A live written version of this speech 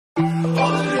Only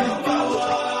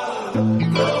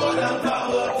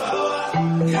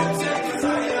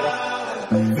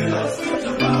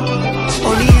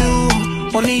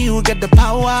you get the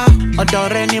power.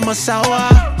 Adore more sour.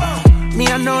 Me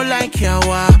I know like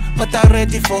yawa, but I'm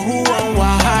ready for who and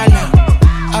wahala.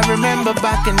 I remember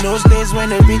back in those days when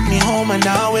they beat me home and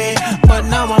away, but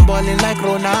now I'm balling like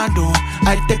Ronaldo.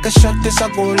 I take a shot, this a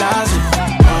goal as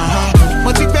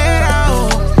motivate,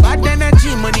 bad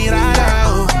energy, money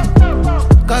rara.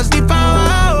 Cause the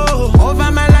power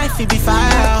over my life, it be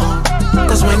fire.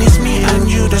 Cause when it's me and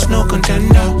you, there's no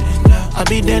contender. I'll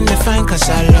be then to find cause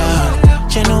I love.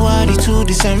 January to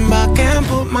December, can't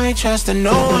put my trust in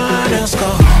no one else. Go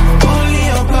only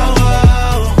your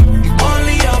power,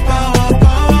 only your power,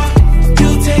 power.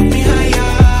 You take me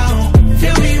higher,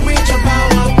 fill me with your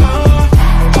power, power.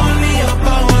 Only your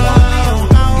power,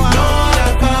 no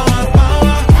other power,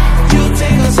 power. You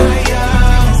take us higher,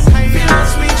 fill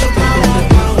us with your power,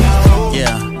 power.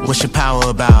 Yeah, what's your power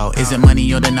about? Is it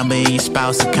money or the number in your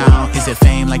spouse account? Is it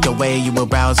fame like the way you will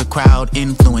browse a crowd?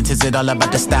 Influence, is it all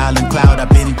about the style and cloud? I've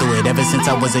been through it ever since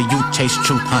I was a youth, chase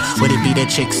truth, Would it be the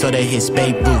chicks or the hits,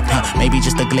 Babe Ruth, Maybe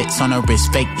just the glitz on her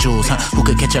wrist, fake jewels, Who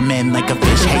could catch a man like a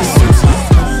fish, Jesus,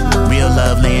 Real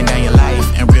love laying down your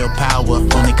life, and real power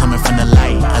only coming from the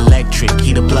light. Electric,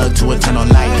 he the plug to eternal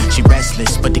light. She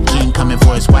restless, but the king coming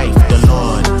for his wife. The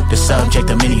Lord, the subject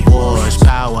of many wars.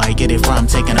 Power, I get it from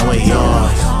taking away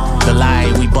yours. The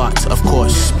lie we bought, of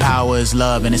course. Power is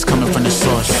love and it's coming from the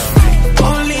source.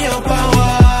 Only your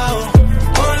power,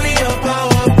 only your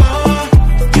power, power.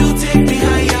 You take me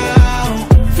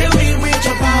higher, fill me with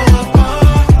your power,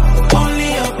 power. Only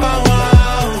your power,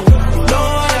 no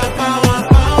other power,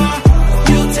 power.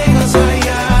 You take us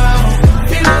higher,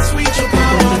 fill us with your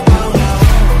power, power.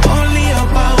 Only your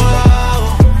power,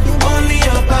 only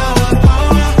your power,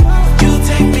 power. You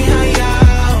take me higher,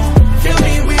 fill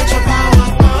me with your power,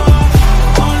 power.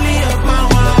 Only your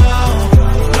power,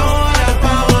 no other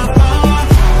power, power.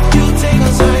 You take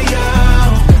us higher,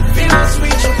 fill us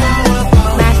with your power,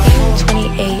 power. Matthew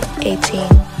 28:18.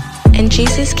 And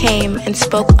Jesus came and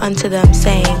spoke unto them,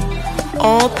 saying,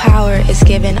 All power is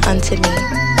given unto me,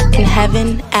 in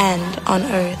heaven and on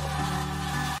earth.